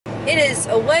It is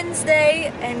a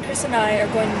Wednesday, and Chris and I are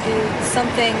going to do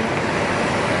something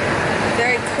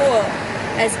very cool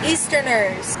as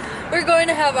Easterners. We're going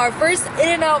to have our first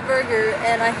In-N-Out burger,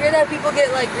 and I hear that people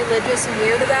get like religious and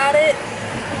weird about it.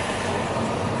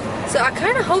 So I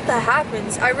kind of hope that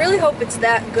happens. I really hope it's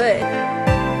that good.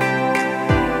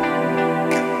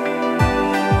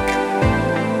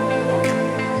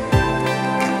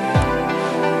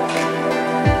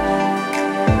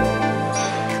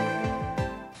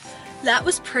 That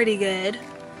was pretty good.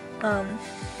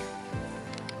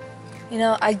 You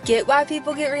know, I get why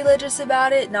people get religious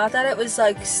about it. Not that it was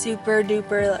like super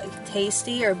duper like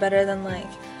tasty or better than like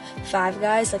Five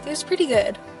Guys. Like, it was pretty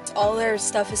good. All their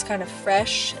stuff is kind of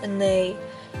fresh, and they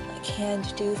like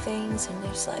hand do things, and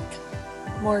there's like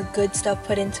more good stuff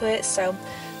put into it. So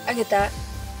I get that.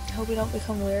 I hope we don't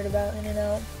become weird about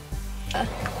In-N-Out.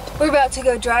 We're about to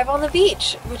go drive on the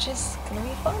beach, which is gonna be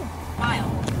fun. Mile.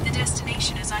 The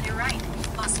destination is on your right.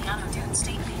 Oceano Dune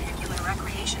State Vehicular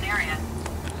Recreation Area.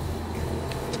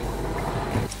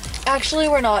 Actually,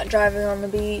 we're not driving on the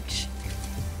beach.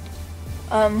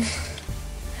 I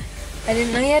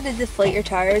didn't know you had to deflate your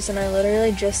tires, and I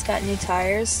literally just got new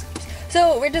tires.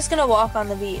 So we're just gonna walk on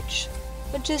the beach,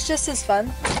 which is just as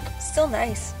fun. Still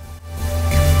nice.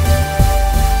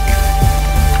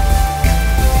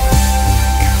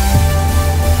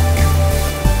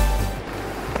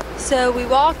 So we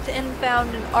walked and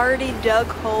found an already dug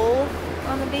hole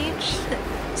on the beach,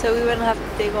 so we wouldn't have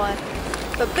to dig one.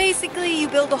 But basically, you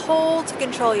build a hole to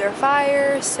control your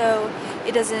fire so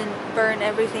it doesn't burn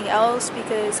everything else,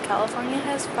 because California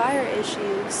has fire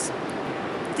issues.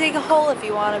 Dig a hole if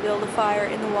you want to build a fire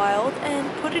in the wild,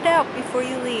 and put it out before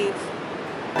you leave.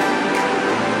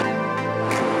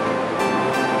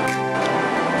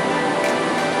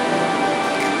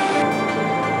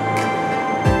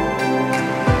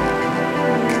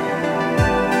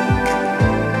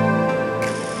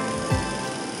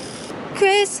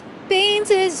 Chris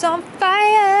Beans is on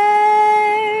fire.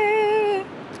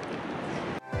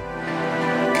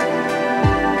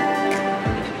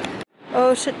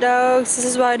 Oh shit, dogs, this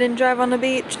is why I didn't drive on the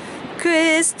beach.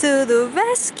 Chris to the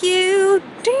rescue.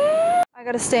 Damn. I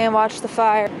gotta stay and watch the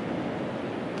fire.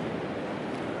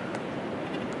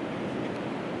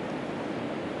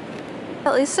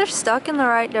 At least they're stuck in the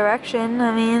right direction.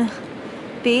 I mean,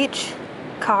 beach,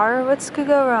 car, what could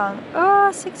go wrong?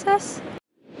 Oh, success.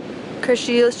 Chris,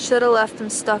 you should have left him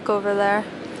stuck over there.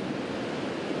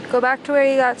 Go back to where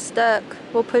you got stuck.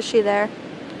 We'll push you there.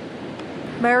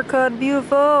 America,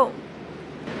 beautiful.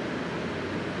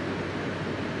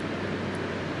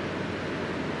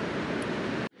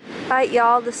 Alright,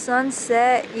 y'all, the sun's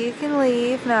set. You can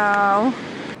leave now.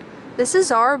 This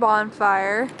is our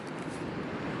bonfire.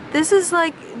 This is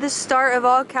like the start of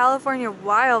all California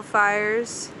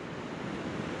wildfires.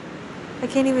 I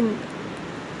can't even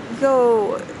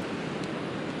go.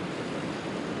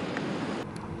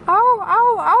 Oh,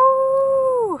 oh,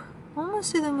 oh!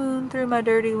 Almost see the moon through my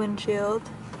dirty windshield.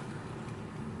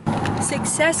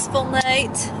 Successful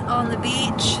night on the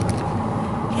beach.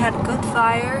 We had a good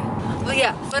fire. But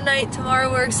yeah, fun night.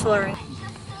 Tomorrow we're exploring.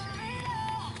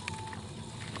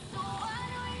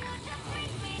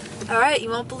 Alright, you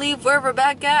won't believe where we're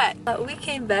back at. We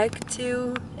came back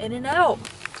to In-N-Out.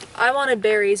 I wanted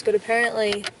berries, but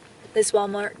apparently this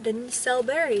Walmart didn't sell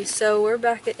berries. So we're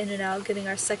back at In-N-Out getting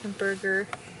our second burger.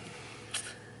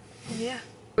 Yeah.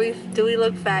 Do we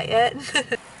look fat yet?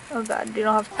 Oh god, you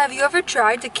don't have. Have you ever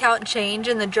tried to count change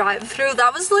in the drive-thru?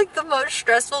 That was like the most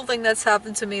stressful thing that's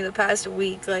happened to me the past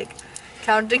week. Like,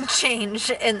 counting change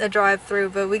in the drive-thru.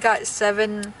 But we got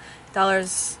 $7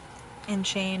 in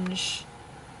change.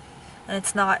 And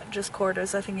it's not just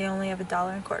quarters. I think you only have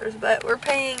 $1 in quarters. But we're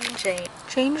paying change.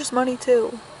 Change is money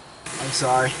too. I'm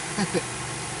sorry.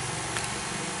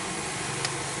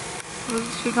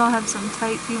 We're gonna have some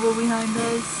tight people behind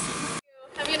us.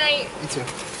 Have a good night. You too.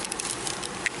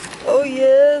 Oh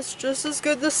yes, just as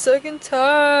good the second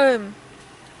time.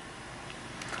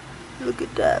 Look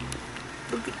at that.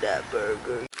 Look at that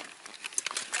burger.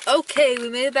 Okay, we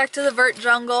made it back to the vert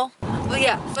jungle. But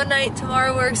yeah, fun night.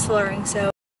 Tomorrow we're exploring,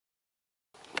 so.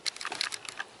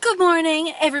 Good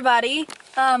morning, everybody.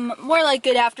 More like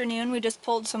good afternoon. We just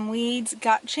pulled some weeds,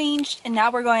 got changed, and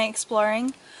now we're going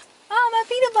exploring. Oh, my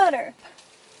peanut butter.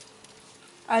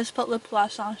 I just put lip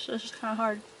gloss on, so this is kind of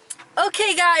hard.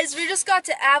 Okay guys, we just got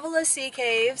to Avila Sea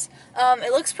Caves.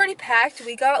 It looks pretty packed.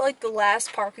 We got like the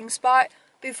last parking spot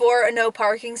before a no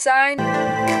parking sign.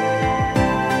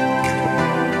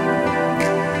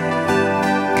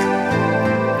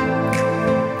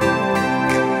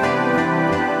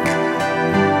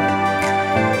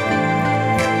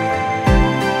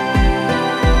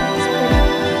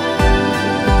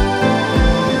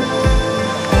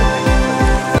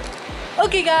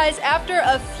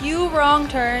 a few wrong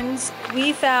turns,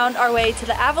 we found our way to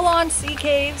the Avalon Sea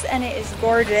Caves, and it is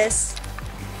gorgeous.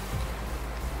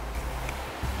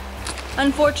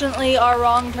 Unfortunately, our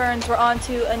wrong turns were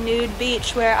onto a nude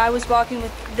beach where I was walking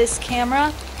with this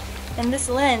camera and this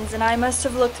lens, and I must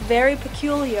have looked very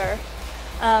peculiar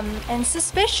and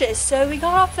suspicious. So we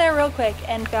got off there real quick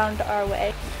and found our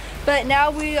way. But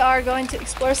now we are going to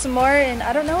explore some more, and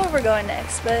I don't know where we're going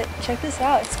next, but check this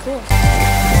out, it's cool.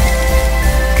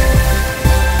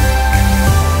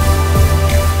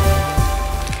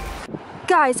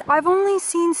 Guys, I've only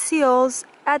seen seals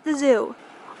at the zoo.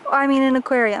 I mean an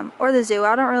aquarium, or the zoo,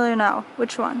 I don't really know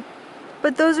which one.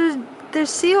 But they're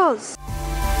seals.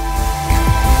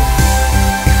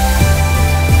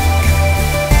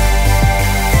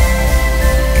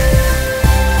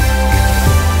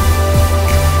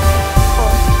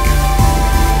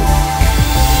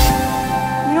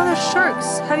 You know, there's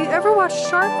sharks. Have you ever watched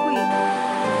Shark Week?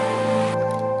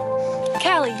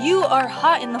 Callie, you are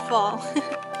hot in the fall.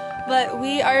 But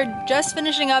we are just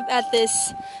finishing up at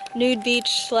this nude beach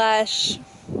slash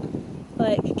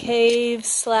like cave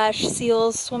slash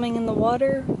seals swimming in the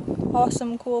water.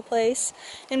 Awesome, cool place.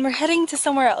 And we're heading to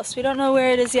somewhere else. We don't know where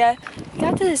it is yet. We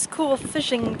got to this cool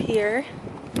fishing pier,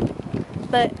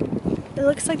 but it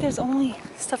looks like there's only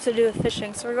stuff to do with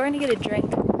fishing. So we're going to get a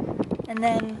drink and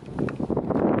then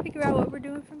figure out what we're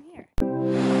doing from here.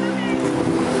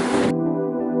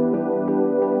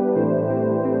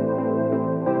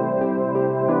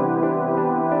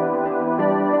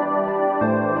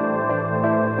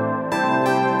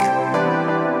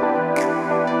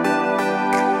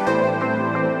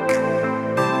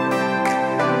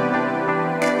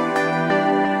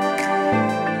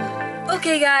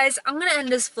 Okay guys, I'm gonna end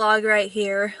this vlog right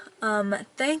here.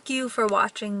 Thank you for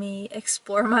watching me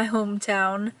explore my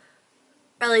hometown,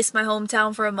 or at least my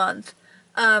hometown for a month.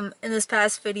 In this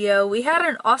past video, we had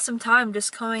an awesome time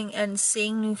just going and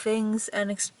seeing new things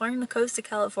and exploring the coast of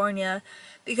California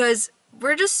because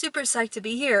we're just super psyched to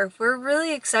be here. We're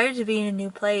really excited to be in a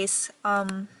new place.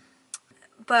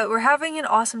 But we're having an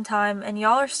awesome time and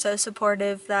y'all are so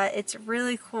supportive that it's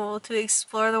really cool to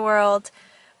explore the world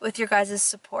with your guys'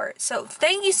 support. So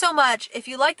thank you so much. If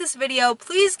you like this video,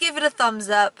 please give it a thumbs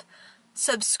up.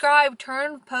 Subscribe,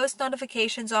 turn post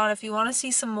notifications on if you want to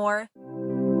see some more.